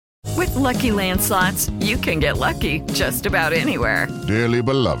Lucky Land Slots, you can get lucky just about anywhere. Dearly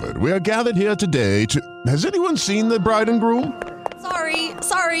beloved, we are gathered here today to... Has anyone seen the bride and groom?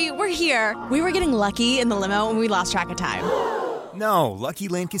 Sorry, we're here. We were getting lucky in the limo and we lost track of time. No, Lucky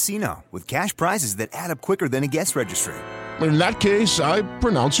Land Casino, with cash prizes that add up quicker than a guest registry. In that case, I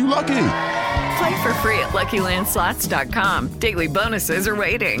pronounce you lucky. Play for free at LuckyLandSlots.com. Daily bonuses are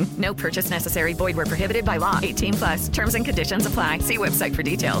waiting. No purchase necessary. Void where prohibited by law. 18 plus. Terms and conditions apply. See website for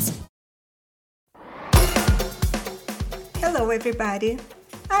details. Hello, everybody.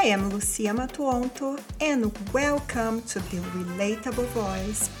 I am Lucia Matuonto, and welcome to the Relatable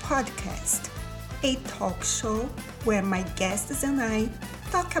Voice podcast, a talk show where my guests and I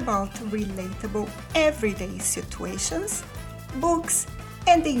talk about relatable everyday situations, books,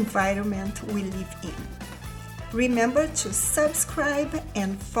 and the environment we live in. Remember to subscribe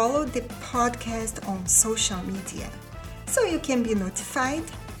and follow the podcast on social media so you can be notified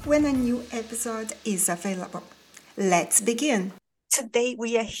when a new episode is available. Let's begin. Today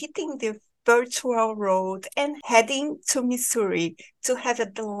we are hitting the virtual road and heading to Missouri to have a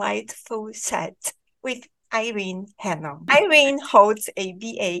delightful chat with Irene Hannon. Irene holds a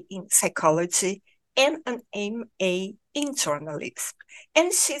BA in psychology and an MA in journalism,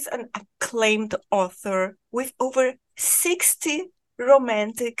 and she's an acclaimed author with over 60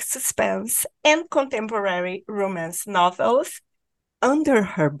 romantic suspense and contemporary romance novels under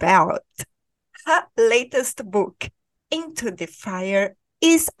her belt. Her latest book, Into the Fire,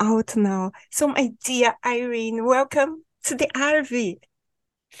 is out now. So my dear Irene, welcome to the RV.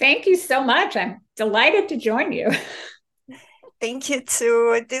 Thank you so much. I'm delighted to join you. Thank you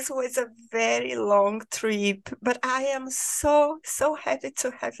too. This was a very long trip, but I am so happy to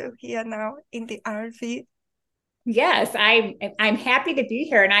have you here now in the RV. Yes, I'm happy to be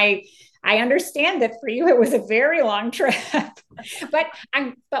here, and I understand that for you it was a very long trip. but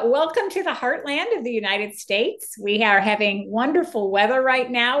welcome to the heartland of the United States. We are having wonderful weather right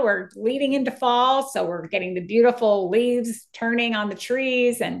now. We're leading into fall, so we're getting the beautiful leaves turning on the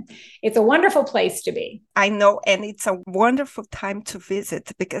trees, and it's a wonderful place to be. I know, and it's a wonderful time to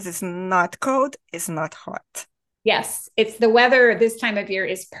visit because it's not cold, it's not hot. Yes, it's the weather this time of year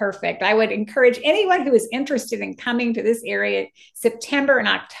is perfect. I would encourage anyone who is interested in coming to this area. September and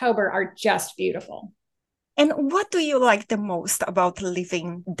October are just beautiful. And what do you like the most about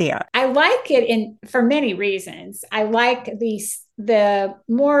living there? I like it for many reasons. I like the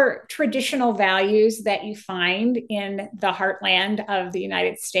more traditional values that you find in the heartland of the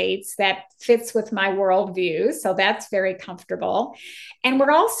United States that fits with my worldview. So that's very comfortable. And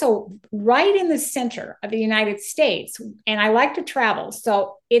we're also right in the center of the United States. And I like to travel.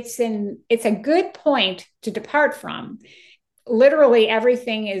 So it's a good point to depart from. Literally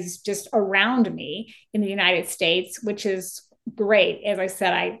everything is just around me in the United States, which is great. As I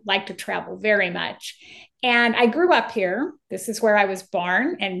said, I like to travel very much. And I grew up here. This is where I was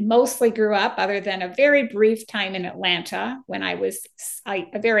born and mostly grew up, other than a very brief time in Atlanta when I was a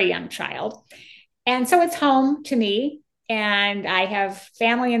very young child. And so it's home to me. And I have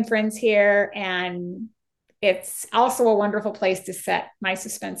family and friends here. And it's also a wonderful place to set my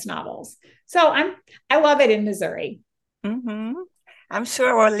suspense novels. So I love it in Missouri. Mm-hmm. I'm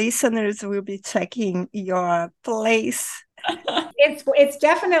sure our listeners will be checking your place. It's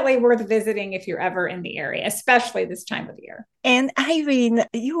definitely worth visiting if you're ever in the area, especially this time of year. And Irene,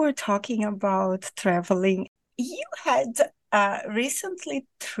 you were talking about traveling. You had a recently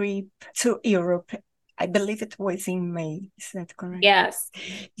trip to Europe. I believe it was in May. Is that correct? Yes.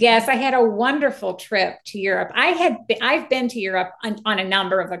 I had a wonderful trip to Europe. I've been to Europe on a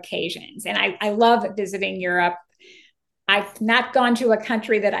number of occasions, and I love visiting Europe. I've not gone to a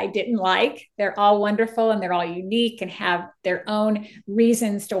country that I didn't like. They're all wonderful and they're all unique and have their own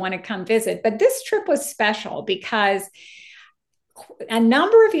reasons to want to come visit. But this trip was special because a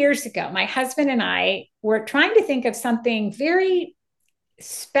number of years ago, my husband and I were trying to think of something very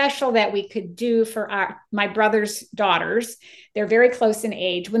special that we could do for my brother's daughters. They're very close in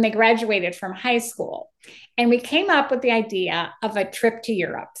age when they graduated from high school. And we came up with the idea of a trip to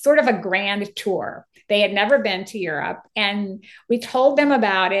Europe, sort of a grand tour. They had never been to Europe, and we told them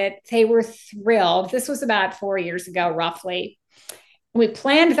about it. They were thrilled. This was about 4 years ago, roughly. We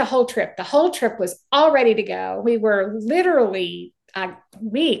planned the whole trip. The whole trip was all ready to go. We were literally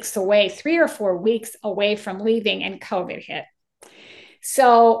weeks away, 3 or 4 weeks away from leaving, and COVID hit.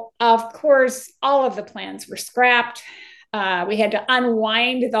 So, of course, all of the plans were scrapped. We had to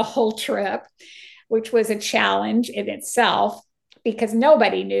unwind the whole trip, which was a challenge in itself because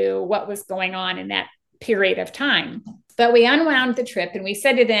nobody knew what was going on in that period of time. But we unwound the trip and we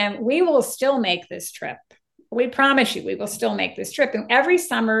said to them, we will still make this trip. we promise you, we will still make this trip. And every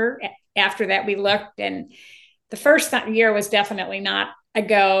summer after that, we looked, and the first year was definitely not a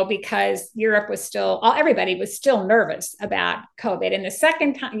go because Europe was still, everybody was still nervous about COVID. And the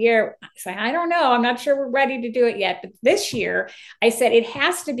second year, I said, I don't know, I'm not sure we're ready to do it yet. But this year, I said, it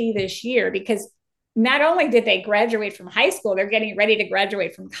has to be this year because not only did they graduate from high school, they're getting ready to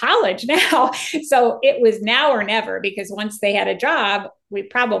graduate from college now. So it was now or never, because once they had a job, we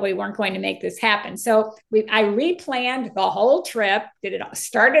probably weren't going to make this happen. So I replanned the whole trip,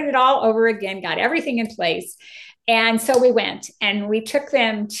 started it all over again, got everything in place. And so we went and we took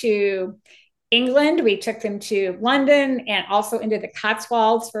them to England, we took them to London and also into the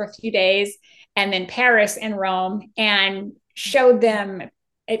Cotswolds for a few days, and then Paris and Rome, and showed them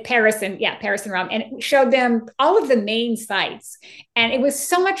Paris and Rome, and showed them all of the main sites. And it was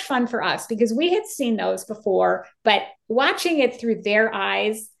so much fun for us because we had seen those before, but watching it through their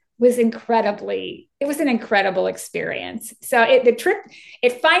eyes was an incredible experience. So the trip,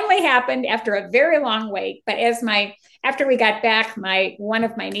 it finally happened after a very long wait. But after we got back, one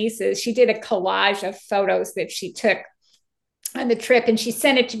of my nieces, she did a collage of photos that she took on the trip, and she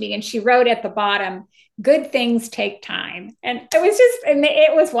sent it to me, and she wrote at the bottom, "Good things take time." And it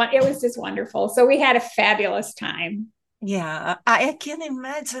was just wonderful. So we had a fabulous time. Yeah, I can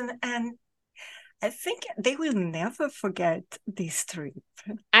imagine. And I think they will never forget this trip.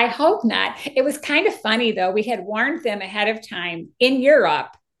 I hope not. It was kind of funny, though. We had warned them ahead of time. In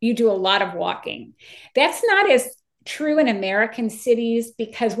Europe, you do a lot of walking. That's not as true in American cities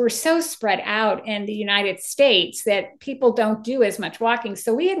because we're so spread out in the United States that people don't do as much walking.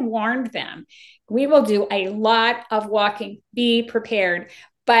 So we had warned them, we will do a lot of walking, be prepared.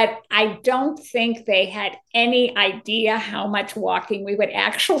 But I don't think they had any idea how much walking we would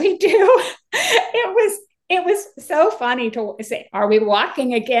actually do. It was so funny to say, are we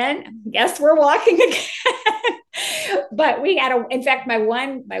walking again? Yes, we're walking again. But in fact, my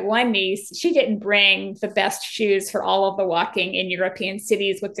one niece, she didn't bring the best shoes for all of the walking in European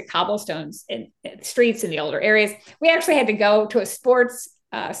cities with the cobblestones and streets in the older areas. We actually had to go to a sports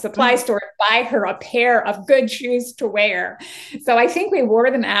supply store to buy her a pair of good shoes to wear. So I think we wore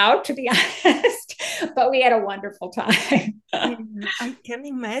them out, to be honest, but we had a wonderful time. I can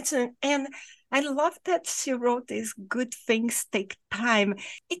imagine. And I love that she wrote these good things take time.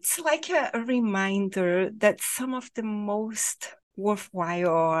 It's like a reminder that some of the most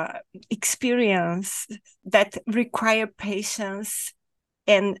worthwhile experience that require patience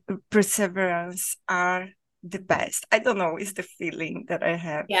and perseverance are the best. I don't know, it's the feeling that I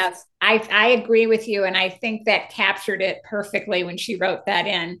have. Yes, I agree with you. And I think that captured it perfectly when she wrote that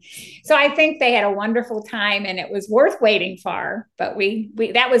in. So I think they had a wonderful time and it was worth waiting for. But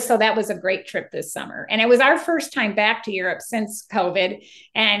that was a great trip this summer. And it was our first time back to Europe since COVID.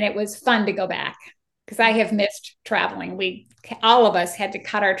 And it was fun to go back because I have missed traveling. All of us had to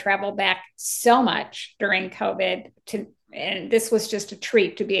cut our travel back so much during COVID and this was just a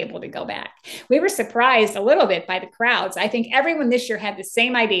treat to be able to go back. We were surprised a little bit by the crowds. I think everyone this year had the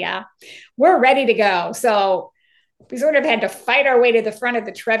same idea. We're ready to go. So we sort of had to fight our way to the front of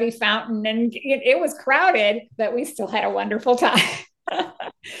the Trevi Fountain, and it was crowded, but we still had a wonderful time.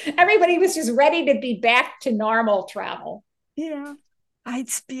 Everybody was just ready to be back to normal travel. Yeah,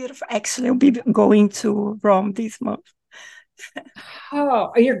 it's beautiful. Actually, I'll be going to Rome this month.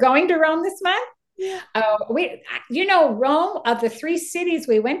 Oh, you're going to Rome this month? Yeah. Rome, of the 3 cities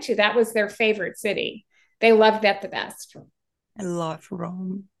we went to, that was their favorite city. They loved that the best. I love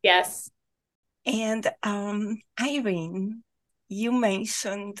Rome. Yes. And Irene, you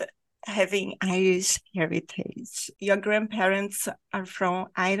mentioned having Irish heritage. Your grandparents are from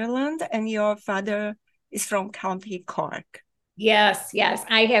Ireland and your father is from County Cork. Yes.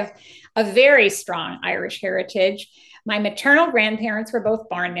 I have a very strong Irish heritage. My maternal grandparents were both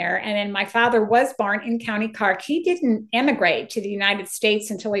born there. And then my father was born in County Cork. He didn't emigrate to the United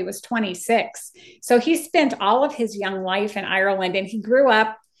States until he was 26. So he spent all of his young life in Ireland, and he grew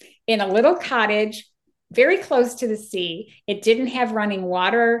up in a little cottage very close to the sea. It didn't have running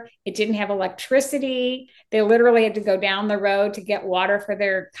water. It didn't have electricity. They literally had to go down the road to get water for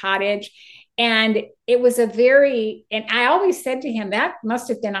their cottage. And it was and I always said to him, that must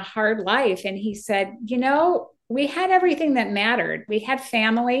have been a hard life. And he said, we had everything that mattered. We had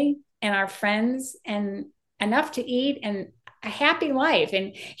family and our friends and enough to eat and a happy life.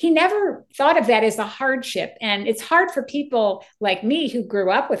 And he never thought of that as a hardship. And it's hard for people like me who grew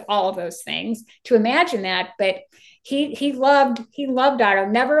up with all of those things to imagine that. But he loved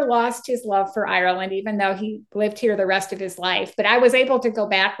Ireland, never lost his love for Ireland, even though he lived here the rest of his life. But I was able to go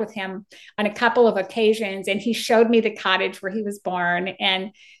back with him on a couple of occasions, and he showed me the cottage where he was born.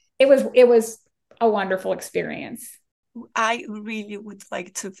 And it was a wonderful experience. I really would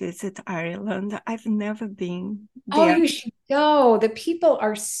like to visit Ireland. I've never been Oh, there. you should go. The people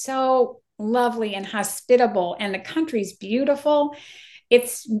are so lovely and hospitable, and the country's beautiful.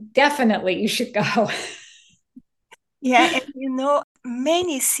 It's definitely, you should go. Yeah, and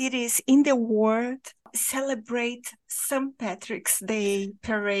many cities in the world celebrate St. Patrick's Day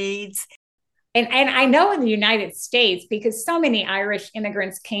parades. And I know in the United States, because so many Irish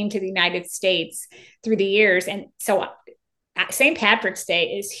immigrants came to the United States through the years. And so St. Patrick's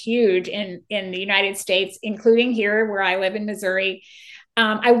Day is huge in the United States, including here where I live in Missouri.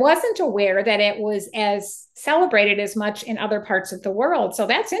 I wasn't aware that it was as celebrated as much in other parts of the world. So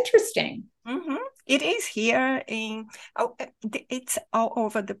that's interesting. Mm-hmm. It is here it's all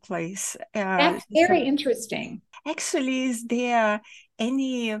over the place. That's very interesting. Actually, is there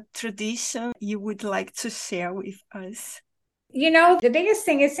any tradition you would like to share with us? The biggest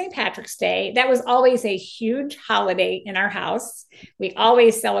thing is St. Patrick's Day. That was always a huge holiday in our house. We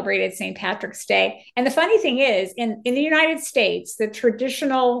always celebrated St. Patrick's Day. And the funny thing is, in the United States, the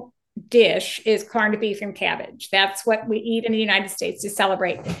traditional dish is corned beef and cabbage. That's what we eat in the United States to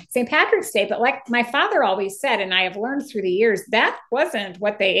celebrate St. Patrick's Day. But like my father always said, and I have learned through the years, that wasn't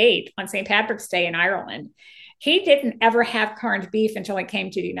what they ate on St. Patrick's Day in Ireland. He didn't ever have corned beef until he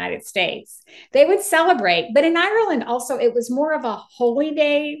came to the United States. They would celebrate, but in Ireland also, it was more of a holy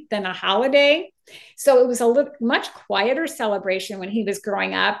day than a holiday. So it was a much quieter celebration when he was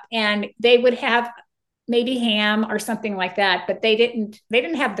growing up, and they would have maybe ham or something like that, but they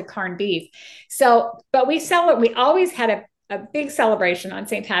didn't have the corned beef. So, but we always had a big celebration on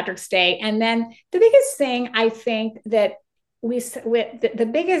St. Patrick's Day. And then the biggest thing I think that the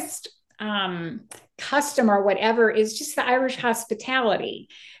biggest custom or whatever is just the Irish hospitality.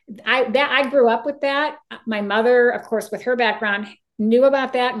 I grew up with that. My mother, of course, with her background, knew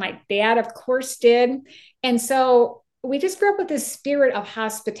about that. My dad, of course, did. And so we just grew up with this spirit of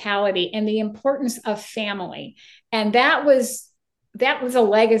hospitality and the importance of family. And that was a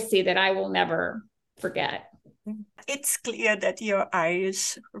legacy that I will never forget. It's clear that your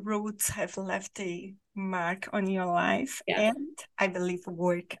Irish roots have left a mark on your life, and I believe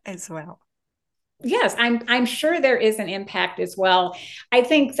work as well. Yes, I'm sure there is an impact as well. I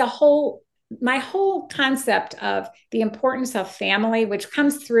think my whole concept of the importance of family, which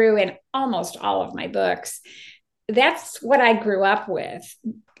comes through in almost all of my books, that's what I grew up with.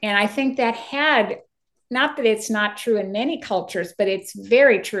 And I think that not that it's not true in many cultures, but it's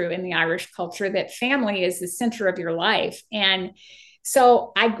very true in the Irish culture that family is the center of your life. And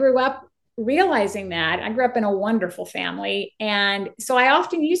so I grew up realizing that. I grew up in a wonderful family. And so I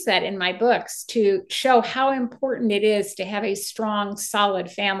often use that in my books to show how important it is to have a strong, solid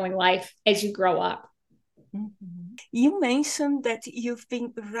family life as you grow up. Mm-hmm. You mentioned that you've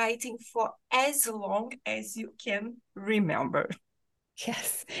been writing for as long as you can remember.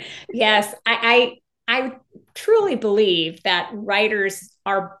 Yes. I truly believe that writers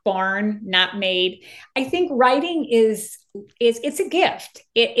are born, not made. I think writing it's a gift.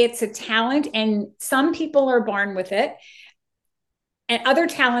 It's a talent, and some people are born with it. And other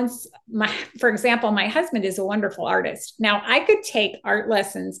talents, for example, my husband is a wonderful artist. Now, I could take art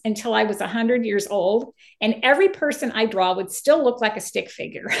lessons until I was 100 years old, and every person I draw would still look like a stick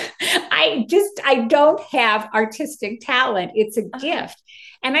figure. I don't have artistic talent. It's a gift.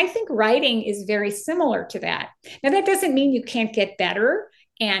 And I think writing is very similar to that. Now, that doesn't mean you can't get better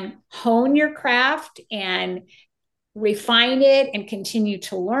and hone your craft and refine it and continue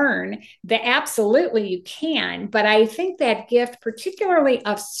to learn. That absolutely you can. But I think that gift, particularly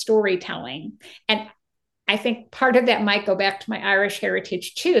of storytelling, and I think part of that might go back to my Irish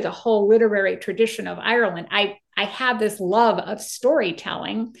heritage too, the whole literary tradition of Ireland. I have this love of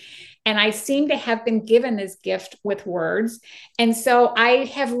storytelling, and I seem to have been given this gift with words. And so I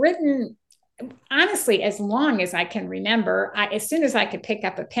have written, honestly, as long as I can remember. As soon as I could pick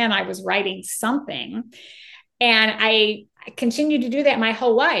up a pen, I was writing something. And I continued to do that my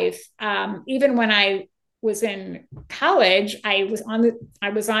whole life. Even when I was in college, I was on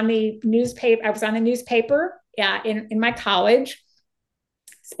the newspaper in my college.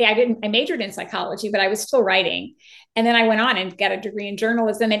 I majored in psychology, but I was still writing. And then I went on and got a degree in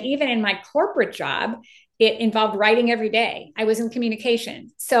journalism. And even in my corporate job, it involved writing every day. I was in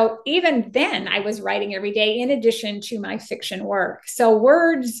communication. So even then I was writing every day in addition to my fiction work. So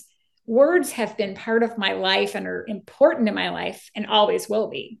words have been part of my life and are important in my life and always will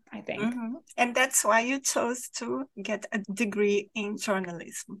be, I think. Mm-hmm. And that's why you chose to get a degree in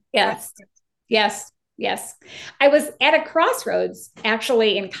journalism. Yes. I was at a crossroads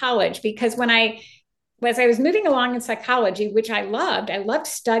actually in college, because when I as I was moving along in psychology, which I loved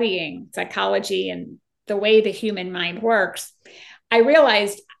studying psychology and the way the human mind works. I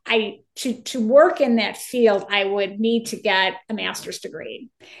realized to work in that field, I would need to get a master's degree.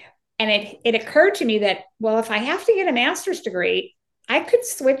 And it occurred to me that, well, if I have to get a master's degree, I could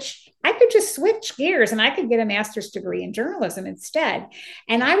just switch gears and I could get a master's degree in journalism instead.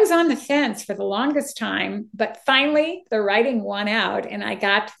 And I was on the fence for the longest time, but finally the writing won out and I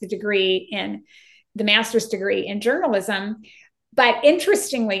got the master's degree in journalism. But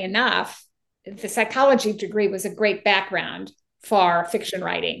interestingly enough, the psychology degree was a great background for fiction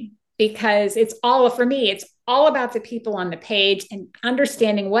writing because it's all about the people on the page and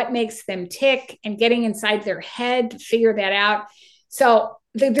understanding what makes them tick and getting inside their head to figure that out. So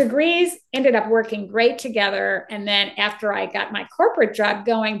the degrees ended up working great together. And then after I got my corporate job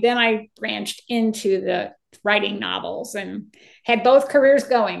going, then I branched into the writing novels and had both careers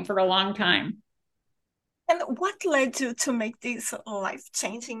going for a long time. And what led you to make this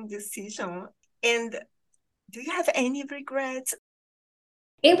life-changing decision? And do you have any regrets?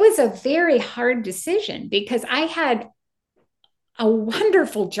 It was a very hard decision because I had a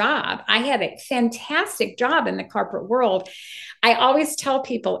wonderful job. I had a fantastic job in the corporate world. I always tell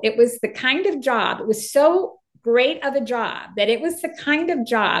people it was the kind of job, it was so great of a job that it was the kind of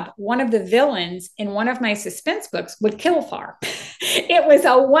job one of the villains in one of my suspense books would kill for. It was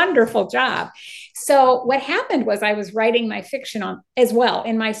a wonderful job. So what happened was I was writing my fiction as well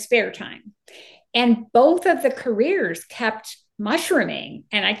in my spare time. And both of the careers kept mushrooming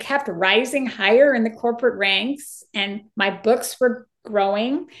and I kept rising higher in the corporate ranks and my books were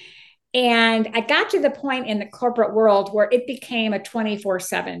growing. And I got to the point in the corporate world where it became a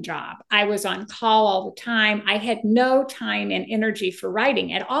 24/7 job. I was on call all the time. I had no time and energy for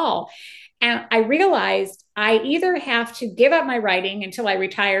writing at all. And I realized I either have to give up my writing until I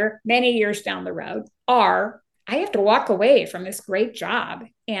retire many years down the road, or I have to walk away from this great job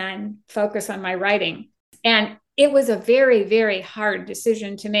and focus on my writing. And it was a very, very hard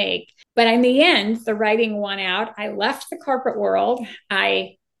decision to make. But in the end, the writing won out. I left the corporate world.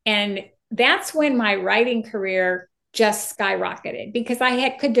 And that's when my writing career just skyrocketed because I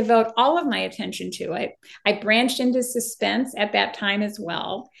could devote all of my attention to it. I branched into suspense at that time as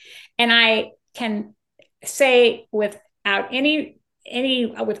well. And I can say without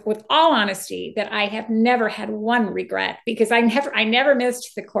with all honesty that I have never had one regret because I never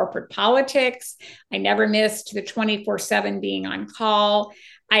missed the corporate politics. I never missed the 24/7 being on call.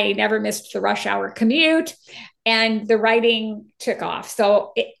 I never missed the rush hour commute and the writing took off.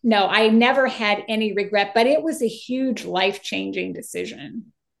 So no, I never had any regret, but it was a huge life-changing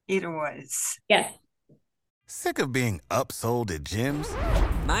decision. It was. Yes. Sick of being upsold at gyms?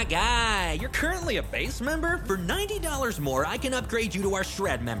 My guy, you're currently a base member? For $90 more, I can upgrade you to our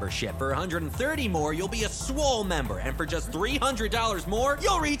Shred membership. For $130 more, you'll be a Swole member. And for just $300 more,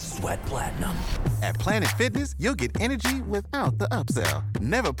 you'll reach Sweat Platinum. At Planet Fitness, you'll get energy without the upsell.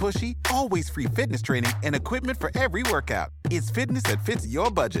 Never pushy, always free fitness training and equipment for every workout. It's fitness that fits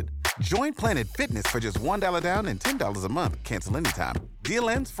your budget. Join Planet Fitness for just $1 down and $10 a month. Cancel anytime. Deal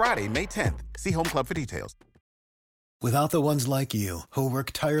ends Friday, May 10th. See Home Club for details. Without the ones like you, who work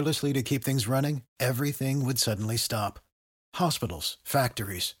tirelessly to keep things running, everything would suddenly stop. Hospitals,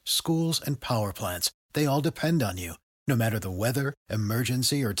 factories, schools, and power plants, they all depend on you. No matter the weather,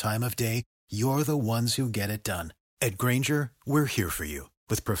 emergency, or time of day, you're the ones who get it done. At Grainger, we're here for you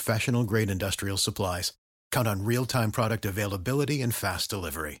with professional-grade industrial supplies. Count on real-time product availability and fast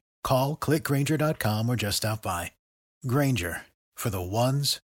delivery. Call, clickgrainger.com, or just stop by. Grainger, for the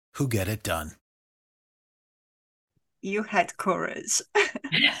ones who get it done. You had courage.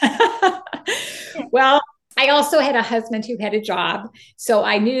 Well, I also had a husband who had a job, so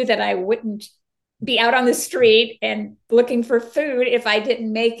I knew that I wouldn't be out on the street and looking for food if I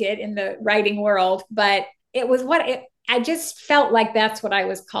didn't make it in the writing world. But it was I just felt like that's what I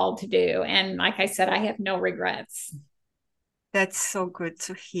was called to do. And like I said, I have no regrets. That's so good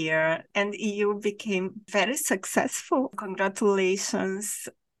to hear. And you became very successful. Congratulations.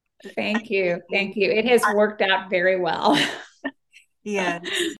 Thank you. Thank you. It has worked out very well. Yeah.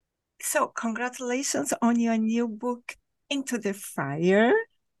 So congratulations on your new book, Into the Fire.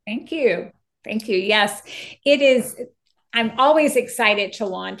 Thank you. Thank you. Yes, it is. I'm always excited to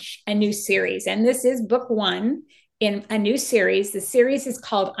launch a new series. And this is book 1 in a new series. The series is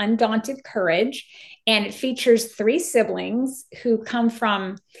called Undaunted Courage. And it features 3 siblings who come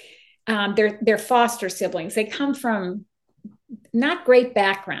from, they're foster siblings. They come from not great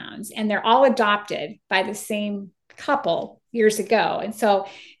backgrounds, and they're all adopted by the same couple years ago. And so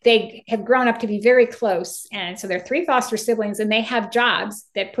they have grown up to be very close. And so they're 3 foster siblings, and they have jobs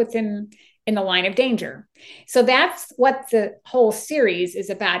that put them in the line of danger. So that's what the whole series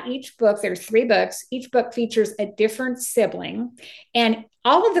is about. Each book, there's 3 books. Each book features a different sibling. And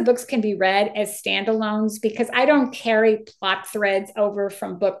all of the books can be read as standalones because I don't carry plot threads over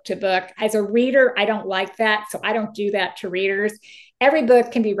from book to book. As a reader, I don't like that. So I don't do that to readers. Every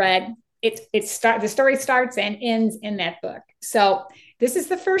book can be read. The story starts and ends in that book. So this is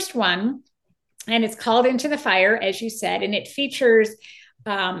the first one, and it's called Into the Fire, as you said, and it features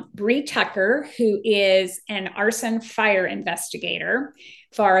Bree Tucker, who is an arson fire investigator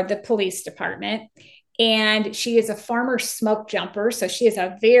for the police department. And she is a former smoke jumper. So she has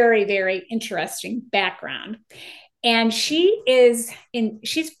a very, very interesting background. And she's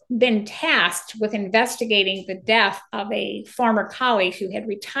been tasked with investigating the death of a former colleague who had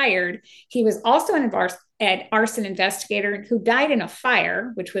retired. He was also an arson investigator who died in a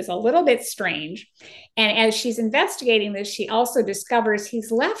fire, which was a little bit strange. And as she's investigating this, she also discovers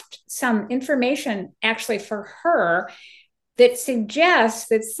he's left some information actually for her that suggests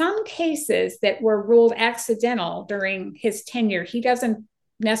that some cases that were ruled accidental during his tenure, he doesn't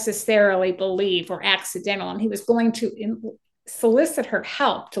necessarily believe were accidental. And he was going to solicit her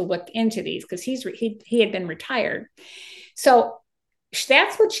help to look into these because he had been retired. So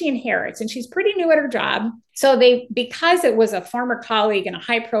that's what she inherits. And she's pretty new at her job. So because it was a former colleague in a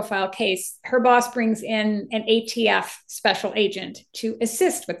high profile case, her boss brings in an ATF special agent to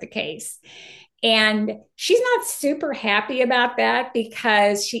assist with the case. And she's not super happy about that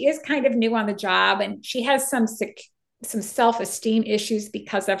because she is kind of new on the job and she has some self-esteem issues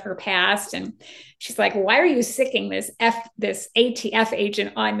because of her past. And she's like, why are you sicking this ATF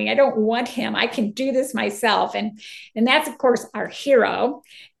agent on me? I don't want him. I can do this myself. And that's, of course, our hero,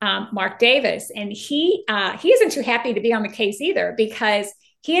 Mark Davis. And he isn't too happy to be on the case either because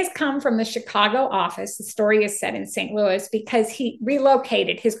he has come from the Chicago office. The story is set in St. Louis because he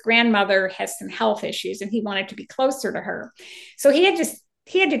relocated. His grandmother has some health issues and he wanted to be closer to her. So he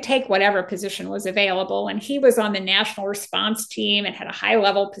had to take whatever position was available. And he was on the national response team and had a high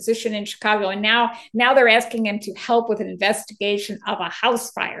level position in Chicago. And now they're asking him to help with an investigation of a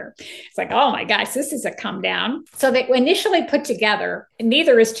house fire. It's like, oh my gosh, this is a come down. So they initially put together, and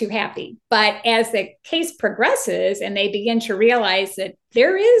neither is too happy. But as the case progresses and they begin to realize that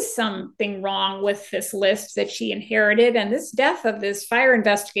there is something wrong with this list that she inherited, and this death of this fire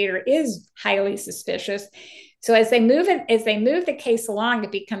investigator is highly suspicious. So as they move the case along,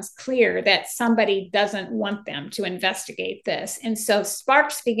 it becomes clear that somebody doesn't want them to investigate this. And so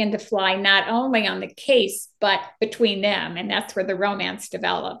sparks begin to fly not only on the case, but between them. And that's where the romance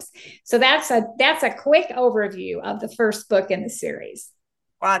develops. So that's a quick overview of the first book in the series.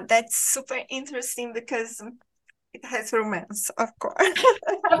 Wow, that's super interesting because it has romance, of course.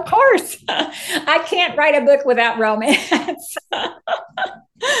 Of course. I can't write a book without romance.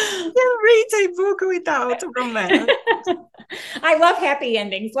 You read a book without romance. I love happy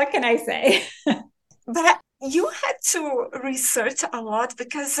endings. What can I say? But you had to research a lot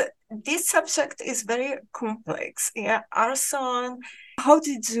because this subject is very complex. Yeah, arson. How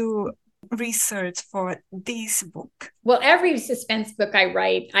did you research for this book? Well, every suspense book I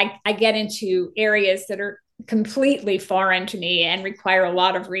write, I get into areas that are completely foreign to me and require a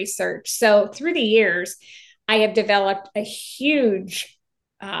lot of research. So through the years, I have developed a huge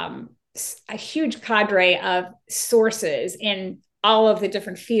cadre of sources in all of the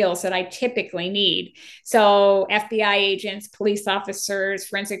different fields that I typically need. So FBI agents, police officers,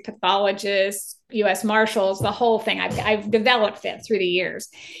 forensic pathologists, U.S. Marshals, the whole thing. I've developed that through the years.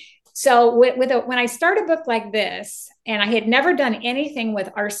 So when I start a book like this, and I had never done anything with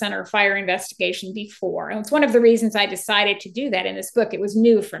arson or fire investigation before, and it's one of the reasons I decided to do that in this book. It was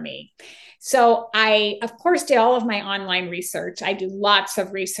new for me. So I, of course, did all of my online research. I do lots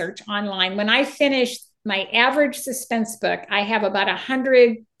of research online. When I finished my average suspense book, I have about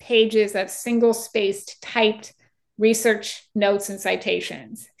 100 pages of single-spaced typed research notes and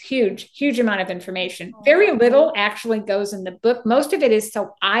citations. Huge amount of information. Very little actually goes in the book. Most of it is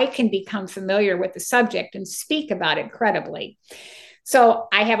so I can become familiar with the subject and speak about it credibly. So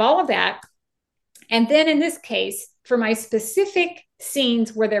I have all of that. And then in this case, for my specific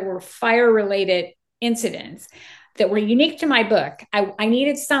scenes where there were fire-related incidents that were unique to my book, I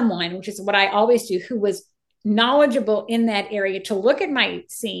needed someone, which is what I always do, who was knowledgeable in that area to look at my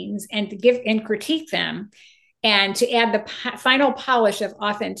scenes and to give and critique them and to add the final polish of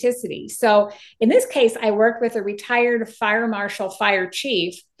authenticity. So in this case, I worked with a retired fire marshal, fire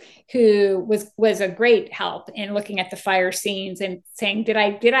chief, who was a great help in looking at the fire scenes and saying, did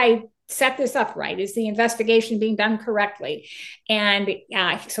I set this up right? Is the investigation being done correctly? And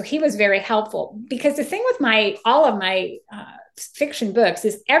so he was very helpful, because the thing with all of my fiction books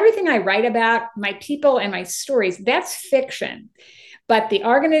is everything I write about, my people and my stories, that's fiction. But the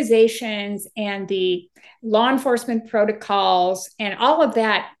organizations and the law enforcement protocols and all of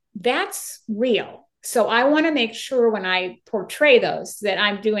that, that's real. So I want to make sure when I portray those that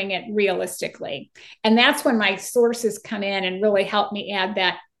I'm doing it realistically. And that's when my sources come in and really help me add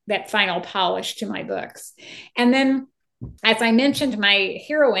that final polish to my books. And then, as I mentioned, my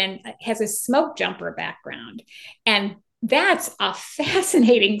heroine has a smoke jumper background. And that's a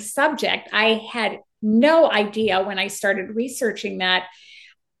fascinating subject. I had no idea when I started researching that.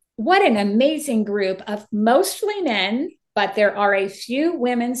 What an amazing group of mostly men, but there are a few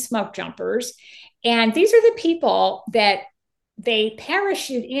women smoke jumpers. And these are the people that they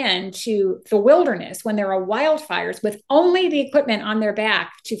parachute into the wilderness when there are wildfires with only the equipment on their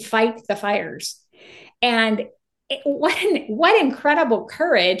back to fight the fires. And what incredible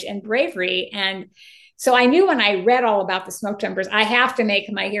courage and bravery. And so I knew when I read all about the smoke jumpers, I have to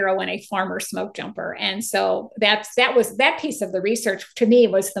make my heroine a former smoke jumper. And so that piece of the research to me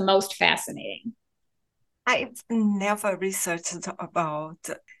was the most fascinating. I've never researched about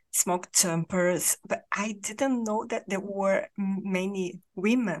smoke jumpers, but I didn't know that there were many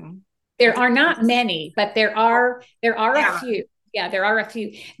women. There are not many, but there are a few. Yeah, there are a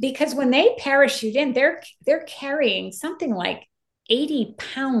few, because when they parachute in, they're carrying something like 80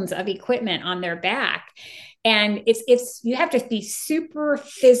 pounds of equipment on their back. And it's you have to be super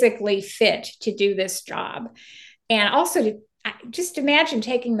physically fit to do this job. And also just imagine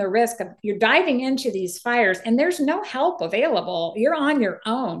taking the risk of you're diving into these fires and there's no help available. You're on your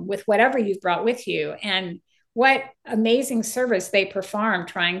own with whatever you've brought with you. And what amazing service they perform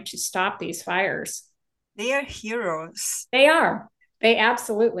trying to stop these fires. They are heroes. They are. They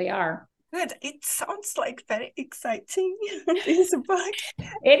absolutely are. Good. It sounds like very exciting, this book.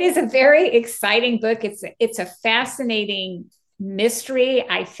 It is a very exciting book. It's a fascinating mystery.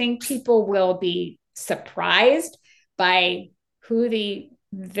 I think people will be surprised by who the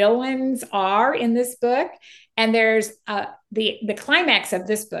villains are in this book. And there's the climax of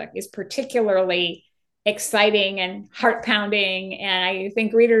this book is particularly exciting and heart-pounding. And I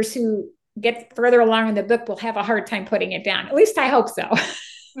think readers who get further along in the book will have a hard time putting it down. At least I hope so.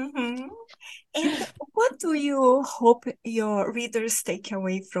 Mm-hmm. And what do you hope your readers take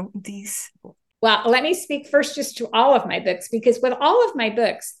away from this book? Well, let me speak first just to all of my books, because with all of my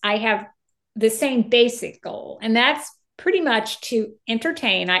books, I have the same basic goal, and that's pretty much to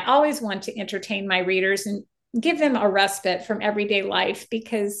entertain. I always want to entertain my readers and give them a respite from everyday life,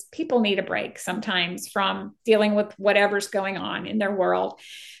 because people need a break sometimes from dealing with whatever's going on in their world.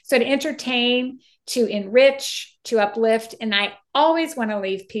 So to entertain, to enrich, to uplift. And I always want to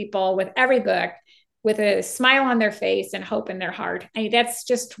leave people with every book with a smile on their face and hope in their heart. That's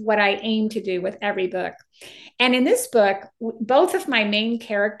just what I aim to do with every book. And in this book, both of my main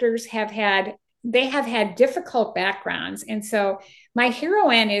characters have had difficult backgrounds. And so my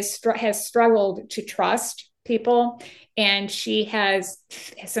heroine has struggled to trust people, and she has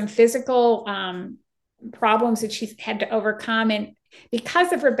some physical problems that she's had to overcome. And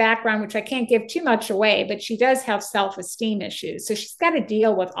because of her background, which I can't give too much away, but she does have self-esteem issues. So she's got to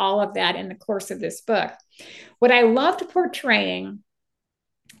deal with all of that in the course of this book. What I loved portraying,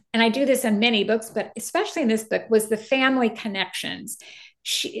 and I do this in many books, but especially in this book, was the family connections.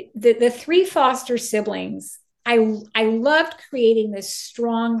 The three foster siblings, I loved creating this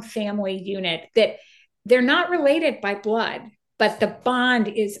strong family unit that they're not related by blood, but the bond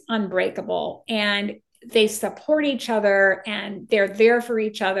is unbreakable, and they support each other and they're there for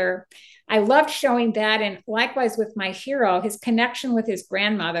each other. I loved showing that. And likewise with my hero, his connection with his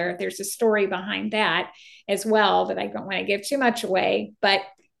grandmother, there's a story behind that as well that I don't want to give too much away, but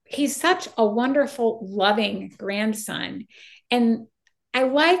he's such a wonderful, loving grandson. And I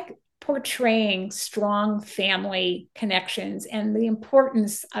like portraying strong family connections and the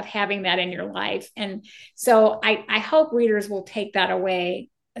importance of having that in your life. And so I hope readers will take that away,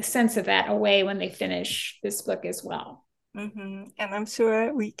 a sense of that away when they finish this book as well. Mm-hmm. And I'm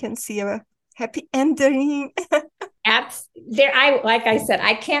sure we can see a happy ending. Like I said,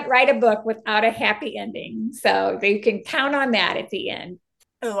 I can't write a book without a happy ending. So you can count on that at the end.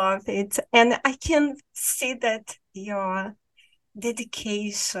 I love it. And I can see that your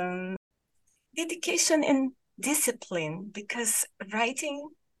dedication and discipline, because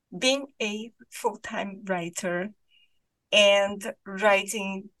being a full-time writer and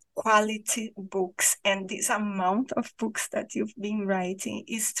writing quality books, and this amount of books that you've been writing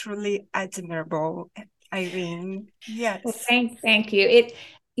is truly admirable, Irene. Yes. Well, thank you.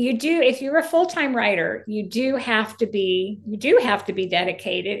 You do, if you're a full-time writer, you do have to be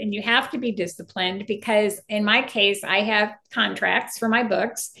dedicated, and you have to be disciplined, because in my case, I have contracts for my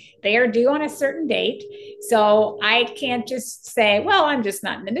books. They are due on a certain date. So I can't just say, well, I'm just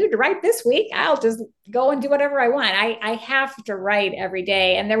not in the mood to write this week, I'll just go and do whatever I want. I have to write every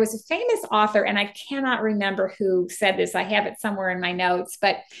day. And there was a famous author, and I cannot remember who said this. I have it somewhere in my notes,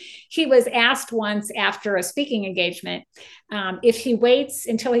 but he was asked once after a speaking engagement, if he waits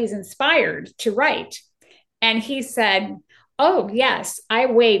until he's inspired to write. And he said, oh, yes, I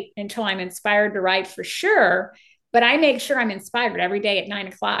wait until I'm inspired to write for sure, but I make sure I'm inspired every day at 9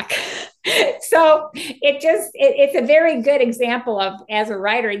 o'clock. So it's a very good example of, as a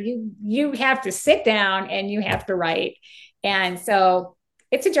writer, you have to sit down and you have to write. And so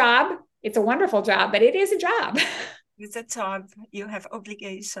it's a job. It's a wonderful job, but it is a job. It's a job. You have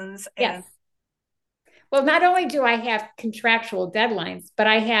obligations. Yes. Well, not only do I have contractual deadlines, but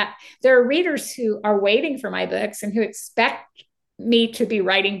there are readers who are waiting for my books and who expect me to be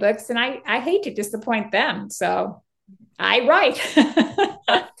writing books, and I hate to disappoint them. So I write.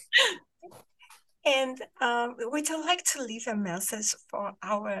 And would you like to leave a message for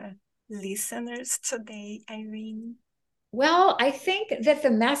our listeners today, Irene? Well, I think that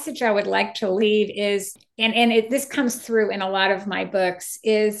the message I would like to leave is, this comes through in a lot of my books,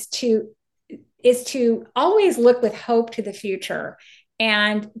 is to always look with hope to the future,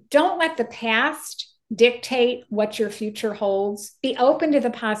 and don't let the past dictate what your future holds. Be open to the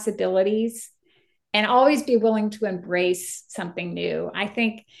possibilities and always be willing to embrace something new. I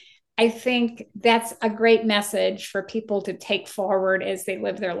think that's a great message for people to take forward as they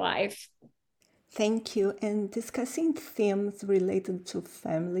live their life. Thank you. And discussing themes related to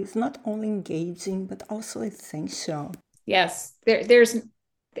family is not only engaging, but also essential. Yes,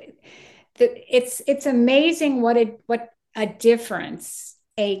 it's amazing what a difference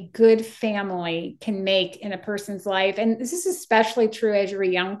a good family can make in a person's life. And this is especially true as you're a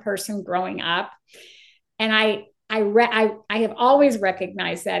young person growing up. And I have always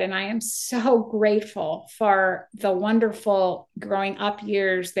recognized that. And I am so grateful for the wonderful growing up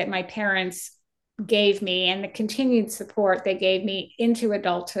years that my parents gave me, and the continued support they gave me into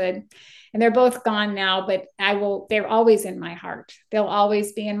adulthood. And they're both gone now, but they're always in my heart. They'll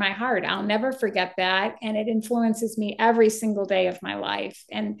always be in my heart. I'll never forget that. And it influences me every single day of my life.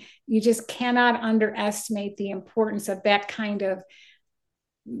 And you just cannot underestimate the importance of that kind of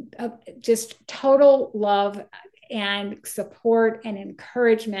just total love and support and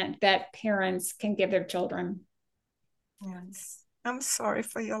encouragement that parents can give their children. Yes. I'm sorry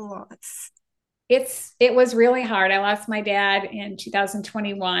for your loss. It was really hard. I lost my dad in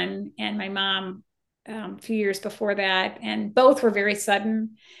 2021 and my mom a few years before that, and both were very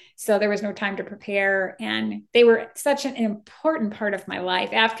sudden. So there was no time to prepare, and they were such an important part of my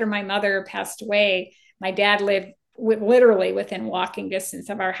life. After my mother passed away, my dad lived literally within walking distance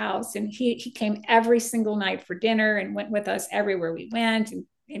of our house, and he came every single night for dinner and went with us everywhere we went,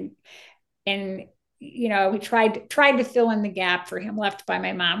 and you know, we tried to fill in the gap for him left by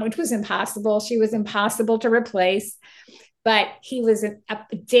my mom, which was impossible. She was impossible to replace, but he was a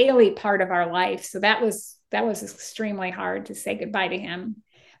daily part of our life. So that was extremely hard to say goodbye to him,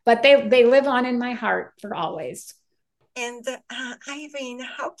 but they live on in my heart for always. And Irene,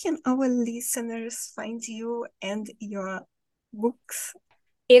 how can our listeners find you and your books?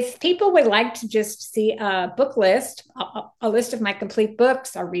 If people would like to just see a book list, a list of my complete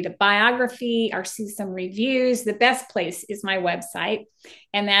books, or read a biography, or see some reviews, the best place is my website,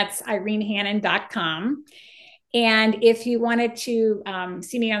 and that's irenehannon.com. And if you wanted to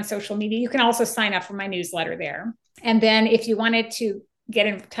see me on social media, you can also sign up for my newsletter there. And then if you wanted to get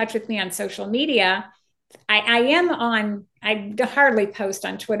in touch with me on social media, I hardly post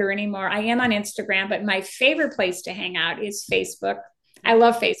on Twitter anymore. I am on Instagram, but my favorite place to hang out is Facebook. I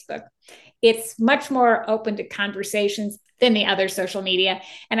love Facebook. It's much more open to conversations than the other social media.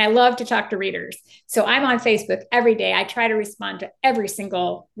 And I love to talk to readers. So I'm on Facebook every day. I try to respond to every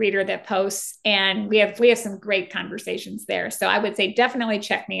single reader that posts. And we have some great conversations there. So I would say definitely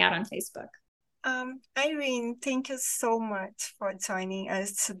check me out on Facebook. Irene, thank you so much for joining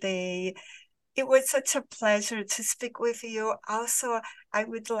us today. It was such a pleasure to speak with you. Also, I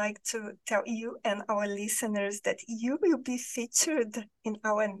would like to tell you and our listeners that you will be featured in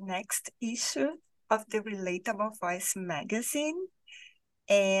our next issue of the Relatable Voice magazine.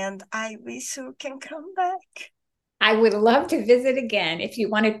 And I wish you can come back. I would love to visit again. If you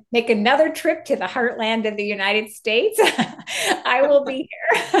want to make another trip to the heartland of the United States, I will be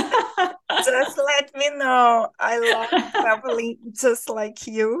here. Just let me know. I love traveling just like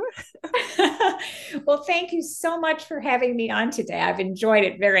you. Well, thank you so much for having me on today. I've enjoyed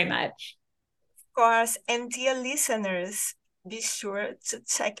it very much. Of course, and dear listeners, be sure to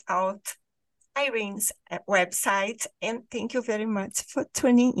check out Irene's website, and thank you very much for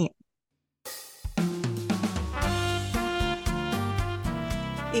tuning in.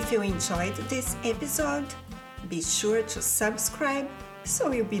 If you enjoyed this episode, be sure to subscribe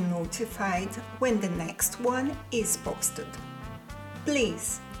so you'll be notified when the next one is posted.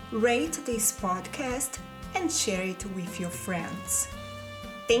 Please rate this podcast and share it with your friends.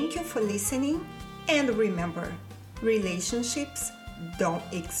 Thank you for listening, and remember, relationships don't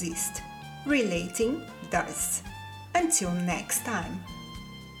exist. Relating does. Until next time.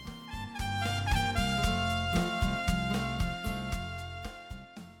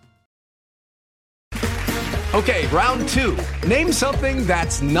 Okay, round two. Name something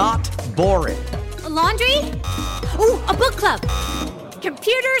that's not boring. A laundry? Ooh, a book club.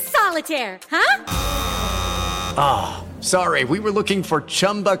 Computer solitaire, huh? Ah, sorry, we were looking for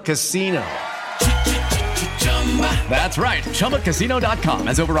Chumba Casino. That's right, ChumbaCasino.com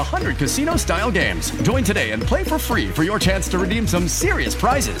has over 100 casino-style games. Join today and play for free for your chance to redeem some serious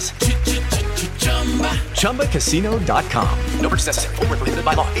prizes. ChumbaCasino.com. No purchase necessary. Void where prohibited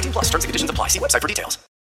by law. 18+. Terms and conditions apply. See website for details.